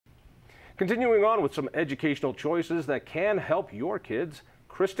Continuing on with some educational choices that can help your kids,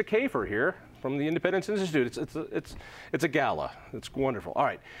 Krista Kafer here from the Independence Institute. It's a gala. It's wonderful. All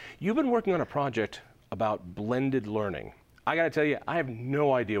right, you've been working on a project about blended learning. I got to tell you, I have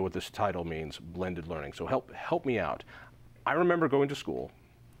no idea what this title means, blended learning. So help me out. I remember going to school.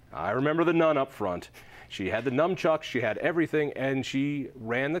 I remember the nun up front. She had the nunchucks, she had everything, and she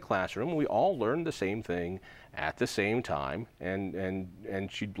ran the classroom. We all learned the same thing at the same time, and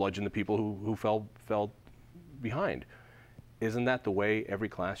she'd bludgeon the people who fell behind. Isn't that the way every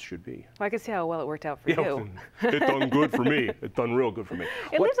class should be? Well, I can see how well it worked out for you. It done good for me. It done real good for me.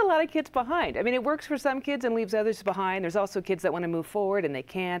 It leaves a lot of kids behind. I mean, it works for some kids and leaves others behind. There's also kids that want to move forward and they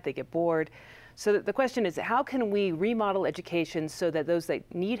can't, they get bored. So the question is, how can we remodel education so that those that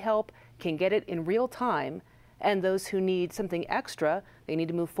need help can get it in real time, and those who need something extra, they need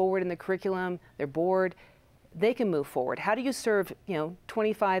to move forward in the curriculum, they're bored, they can move forward? How do you serve,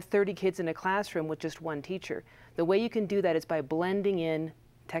 25, 30 kids in a classroom with just one teacher? The way you can do that is by blending in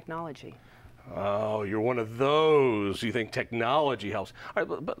technology. Oh, you're one of those. You think technology helps. All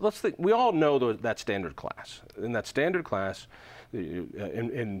right, but let's think. We all know that standard class. In that standard class,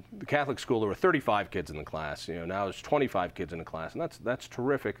 in the Catholic school, there were 35 kids in the class. Now there's 25 kids in the class, and that's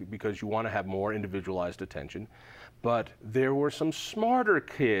terrific because you want to have more individualized attention. But there were some smarter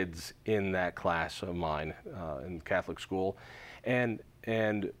kids in that class of mine in Catholic school, and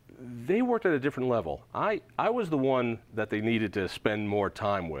they worked at a different level. I was the one that they needed to spend more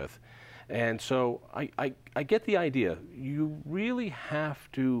time with. And so I get the idea. You really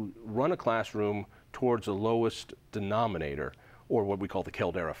have to run a classroom towards the lowest denominator, or what we call the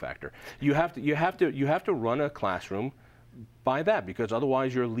Caldara factor. You have to run a classroom by that, because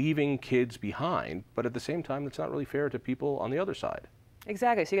otherwise you're leaving kids behind. But at the same time, it's not really fair to people on the other side.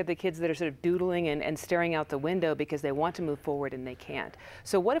 Exactly. So you got the kids that are sort of doodling and staring out the window because they want to move forward and they can't.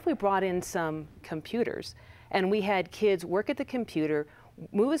 So what if we brought in some computers and we had kids work at the computer,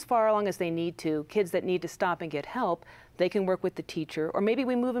 move as far along as they need to? Kids that need to stop and get help, they can work with the teacher, or maybe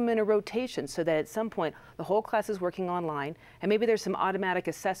we move them in a rotation so that at some point the whole class is working online, and maybe there's some automatic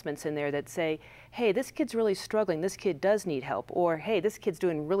assessments in there that say, hey, this kid's really struggling, this kid does need help, or hey, this kid's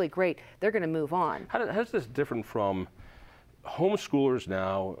doing really great, they're going to move on. How's this different from homeschoolers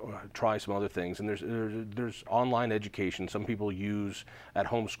now? Try some other things, and there's online education. Some people use at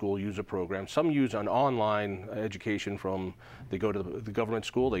homeschool, use a program. Some use an online education from, they go to the government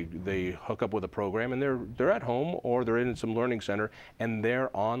school, they hook up with a program, and they're at home or they're in some learning center and they're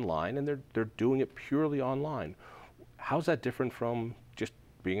online, and they're doing it purely online. How's that different from just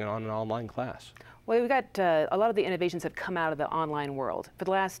being on an online class? Well, we've got a lot of the innovations have come out of the online world. For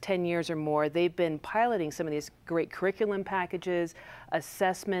the last 10 years or more, they've been piloting some of these great curriculum packages,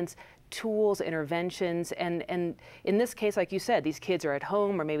 assessments, tools, interventions, and in this case, like you said, these kids are at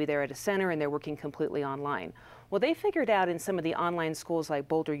home or maybe they're at a center and they're working completely online. Well, they figured out in some of the online schools like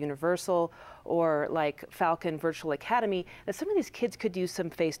Boulder Universal or like Falcon Virtual Academy that some of these kids could use some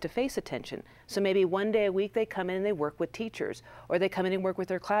face-to-face attention. So maybe one day a week they come in and they work with teachers, or they come in and work with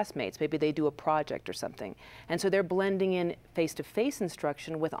their classmates. Maybe they do a project or something. And so they're blending in face-to-face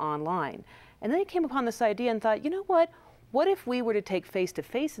instruction with online. And then they came upon this idea and thought, you know what? What if we were to take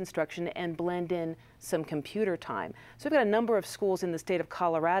face-to-face instruction and blend in some computer time? So we've got a number of schools in the state of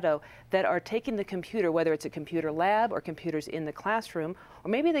Colorado that are taking the computer, whether it's a computer lab or computers in the classroom, or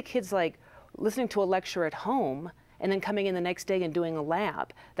maybe the kids like listening to a lecture at home and then coming in the next day and doing a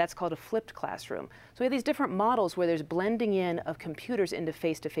lab. That's called a flipped classroom. So we have these different models where there's blending in of computers into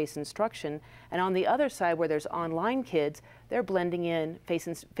face-to-face instruction, and on the other side where there's online kids, they're blending in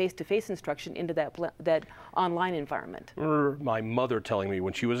face-to-face instruction into that online environment. I remember my mother telling me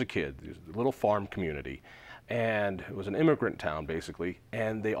when she was a kid, there was a little farm community, and it was an immigrant town basically,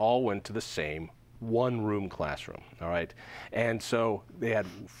 and they all went to the same one-room classroom, all right? And so they had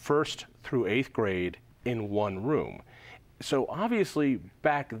 1st through 8th grade in one room. So obviously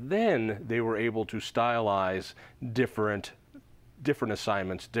back then they were able to stylize different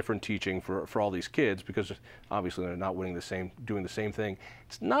assignments, different teaching for all these kids, because obviously they're not doing the same thing.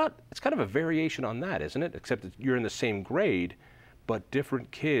 It's kind of a variation on that, isn't it? Except that you're in the same grade, but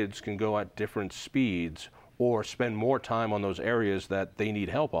different kids can go at different speeds or spend more time on those areas that they need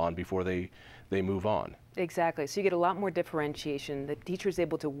help on before they move on. Exactly. So you get a lot more differentiation. The teacher is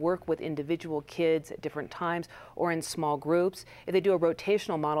able to work with individual kids at different times or in small groups. If they do a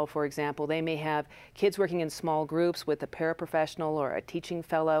rotational model, for example, they may have kids working in small groups with a paraprofessional or a teaching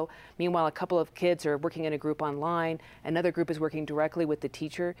fellow. Meanwhile, a couple of kids are working in a group online. Another group is working directly with the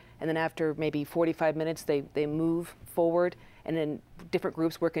teacher. And then after maybe 45 minutes, they move forward and then different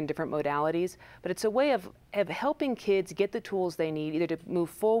groups work in different modalities. But it's a way of helping kids get the tools they need, either to move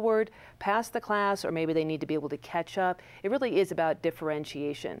forward past the class, or maybe they need to be able to catch up. It really is about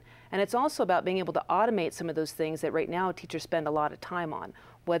differentiation. And it's also about being able to automate some of those things that right now teachers spend a lot of time on,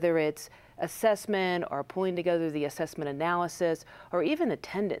 whether it's assessment or pulling together the assessment analysis or even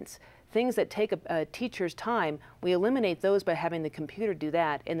attendance. Things that take a teacher's time, we eliminate those by having the computer do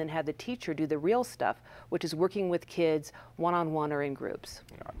that and then have the teacher do the real stuff, which is working with kids one-on-one or in groups.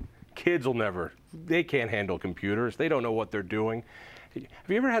 Kids will never, they can't handle computers. They don't know what they're doing. Have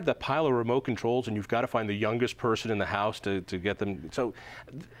you ever had the pile of remote controls and you've got to find the youngest person in the house to get them? So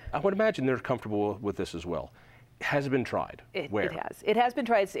I would imagine they're comfortable with this as well. Has it been tried? Where? It has. It has been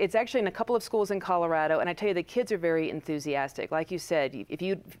tried. It's actually in a couple of schools in Colorado, and I tell you, the kids are very enthusiastic. Like you said, if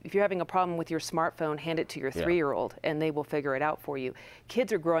you're having a problem with your smartphone, hand it to your 3-year-old, and they will figure it out for you.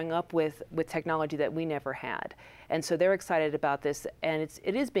 Kids are growing up with technology that we never had, and so they're excited about this, and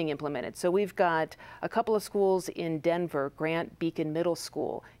it is being implemented. So we've got a couple of schools in Denver, Grant Beacon Middle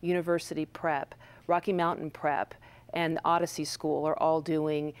School, University Prep, Rocky Mountain Prep, and Odyssey School are all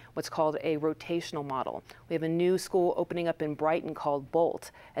doing what's called a rotational model. We have a new school opening up in Brighton called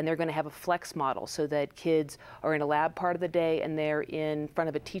Bolt, and they're going to have a flex model so that kids are in a lab part of the day and they're in front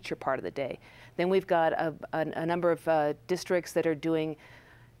of a teacher part of the day. Then we've got a number of districts that are doing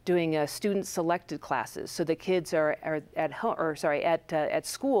student selected classes, so the kids are at home, or sorry, at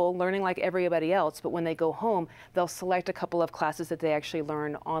school learning like everybody else, but when they go home, they'll select a couple of classes that they actually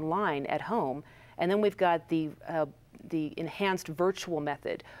learn online at home. And then we've got the enhanced virtual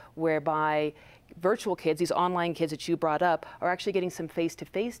method, whereby virtual kids, these online kids that you brought up, are actually getting some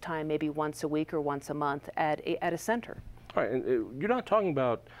face-to-face time maybe once a week or once a month at a center. All right, and you're not talking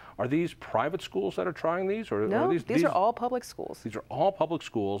about, are these private schools that are trying these? Or no, are these are all public schools. These are all public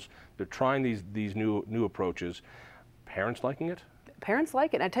schools. They're trying these new approaches. Parents liking it? Parents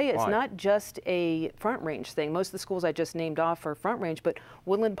like it. And I tell you, it's Why? not just a Front Range thing. Most of the schools I just named off are Front Range, but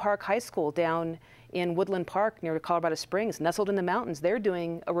Woodland Park High School down in Woodland Park near Colorado Springs, nestled in the mountains, they're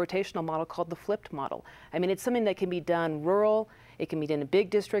doing a rotational model called the flipped model. I mean, it's something that can be done rural, it can be done in big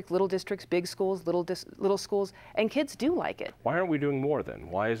districts, little schools, little schools, and kids do like it. Why aren't we doing more then?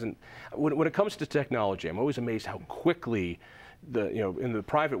 Why isn't, when it comes to technology, I'm always amazed how quickly in the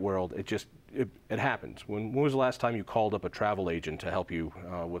private world, it happens. When was the last time you called up a travel agent to help you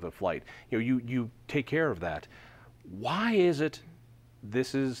with a flight? You take care of that. Why is it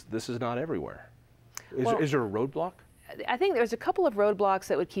this is not everywhere? Is there a roadblock? I think there's a couple of roadblocks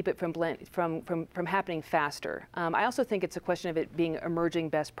that would keep it from happening faster. I also think it's a question of it being emerging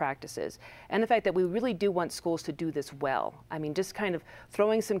best practices, and the fact that we really do want schools to do this well. I mean, just kind of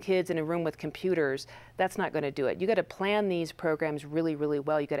throwing some kids in a room with computers, that's not going to do it. You got to plan these programs really, really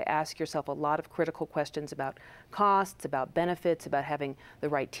well. You got to ask yourself a lot of critical questions about costs, about benefits, about having the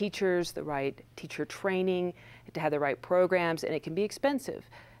right teachers, the right teacher training, to have the right programs, and it can be expensive.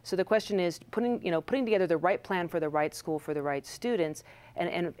 So the question is putting together the right plan for the right school for the right students,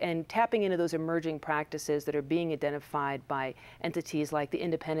 and tapping into those emerging practices that are being identified by entities like the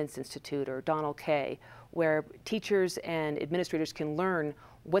Independence Institute or Donald K., where teachers and administrators can learn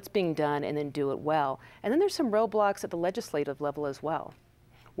what's being done and then do it well. And then there's some roadblocks at the legislative level as well.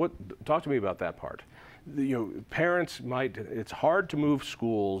 Talk to me about that part. Parents it's hard to move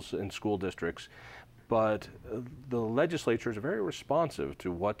schools and school districts, but the legislatures are very responsive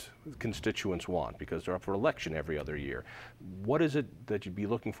to what constituents want because they're up for election every other year. What is it that you'd be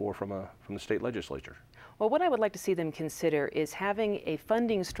looking for from the state legislature? Well, what I would like to see them consider is having a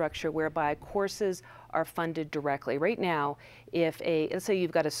funding structure whereby courses are funded directly. Right now, let's say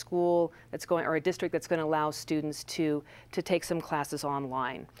you've got a school that's going, or a district that's going to allow students to take some classes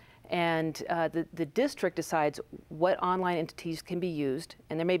online. And the district decides what online entities can be used,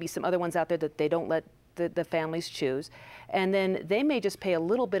 and there may be some other ones out there that they don't let the families choose, and then they may just pay a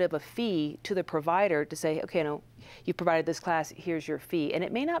little bit of a fee to the provider to say, okay, you provided this class, here's your fee, and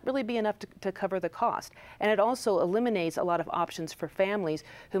it may not really be enough to cover the cost. And it also eliminates a lot of options for families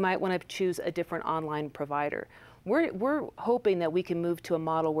who might want to choose a different online provider. We're hoping that we can move to a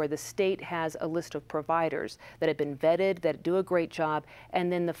model where the state has a list of providers that have been vetted, that do a great job,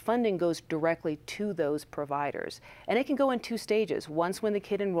 and then the funding goes directly to those providers. And it can go in 2 stages, once when the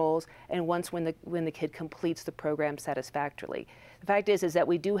kid enrolls and once when the kid completes the program satisfactorily. The fact is that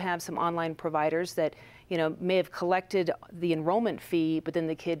we do have some online providers that may have collected the enrollment fee, but then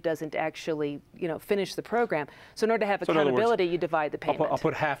the kid doesn't actually finish the program. So in order to have accountability, you divide the payment. I'll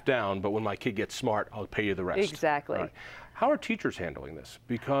put half down, but when my kid gets smart, I'll pay you the rest. Exactly. Right. How are teachers handling this?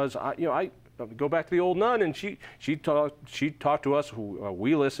 Because I go back to the old nun, and she talked to us.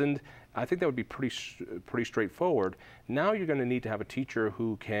 We listened, I think that would be pretty straightforward. Now you're going to need to have a teacher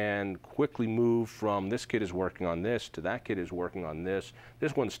who can quickly move from this kid is working on this to that kid is working on this.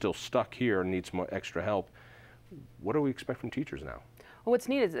 This one's still stuck here and needs more extra help. What do we expect from teachers now? Well, what's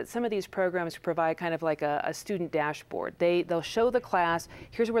neat is that some of these programs provide kind of like a student dashboard. They'll show the class,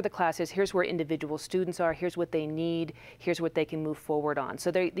 here's where the class is, here's where individual students are, here's what they need, here's what they can move forward on.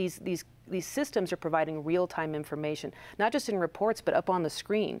 So these systems are providing real-time information, not just in reports, but up on the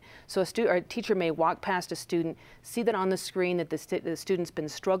screen. So a teacher may walk past a student, see that on the screen that the student's been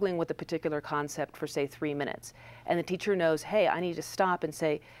struggling with a particular concept for, say, 3 minutes. And the teacher knows, hey, I need to stop and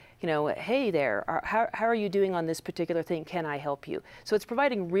say, you know, hey there, how are you doing on this particular thing? Can I help you? So it's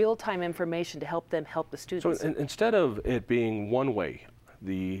providing real-time information to help them help the students. So instead of it being one way,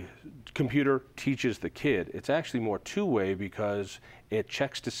 the computer teaches the kid, it's actually more two-way because it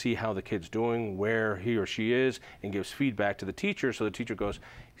checks to see how the kid's doing, where he or she is, and gives feedback to the teacher. So the teacher goes,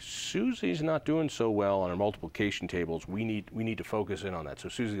 Susie's not doing so well on her multiplication tables. We need to focus in on that. So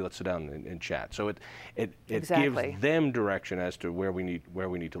Susie, let's sit down and chat. So it Exactly. gives them direction as to where we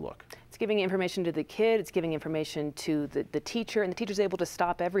need to look. It's giving information to the kid, it's giving information to the teacher, and the teacher's able to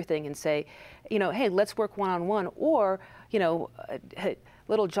stop everything and say, you know, hey, let's work one-on-one, or, you know,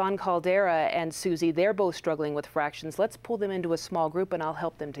 little Jon Caldara and Susie, they're both struggling with fractions. Let's pull them into a small group and I'll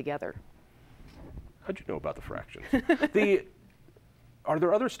help them together. How'd you know about the fractions? Are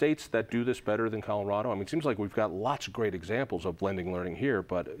there other states that do this better than Colorado? I mean, it seems like we've got lots of great examples of blending learning here,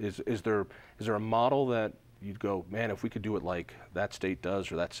 but is there a model that you'd go, man, if we could do it like that state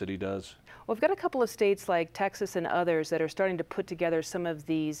does or that city does? Well, we've got a couple of states like Texas and others that are starting to put together some of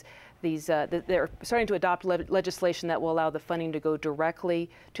they're starting to adopt legislation that will allow the funding to go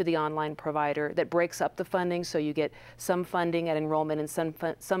directly to the online provider, that breaks up the funding so you get some funding at enrollment and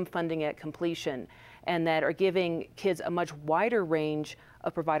some funding at completion, and that are giving kids a much wider range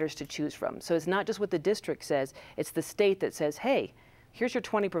of providers to choose from. So it's not just what the district says, it's the state that says, hey, here's your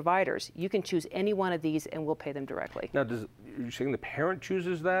 20 providers. You can choose any one of these and we'll pay them directly. Now, you're saying the parent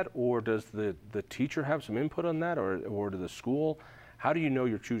chooses that, or does the teacher have some input on that, or to the school? How do you know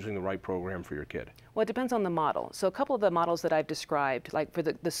you're choosing the right program for your kid? Well, it depends on the model. So a couple of the models that I've described, like for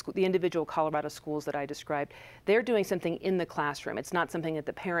the individual Colorado schools that I described, they're doing something in the classroom. It's not something that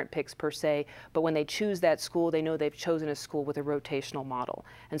the parent picks per se, but when they choose that school, they know they've chosen a school with a rotational model.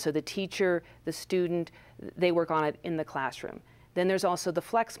 And so the teacher, the student, they work on it in the classroom. Then there's also the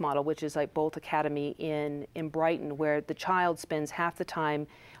flex model, which is like Bolt Academy in Brighton, where the child spends half the time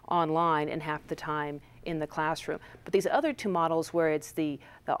online and half the time in the classroom. But these other two models, where it's the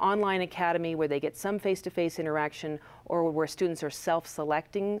online academy where they get some face-to-face interaction, or where students are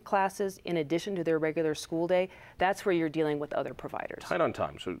self-selecting classes in addition to their regular school day, that's where you're dealing with other providers. Tight on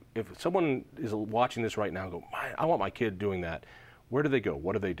time. So if someone is watching this right now and go, I want my kid doing that, where do they go?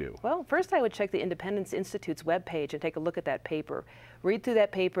 What do they do? Well, first I would check the Independence Institute's webpage and take a look at that paper. Read through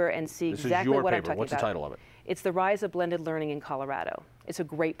that paper and see exactly what I'm talking about. What's the title of it? It's The Rise of Blended Learning in Colorado. It's a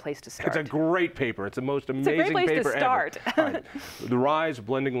great place to start. It's a great paper. It's the most amazing paper ever. It's a great place to start. Right. The Rise of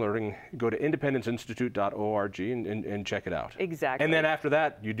Blending Learning. Go to independenceinstitute.org and check it out. Exactly. And then after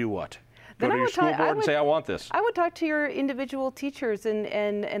that, you do what? Go Then to your school board and say, I want this. I would talk to your individual teachers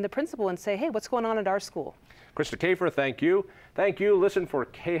and the principal and say, hey, what's going on at our school? Krista Kafer, thank you. Thank you. Listen for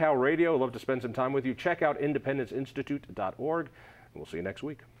KHOW Radio. I'd love to spend some time with you. Check out independenceinstitute.org, and we'll see you next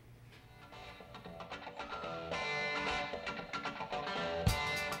week.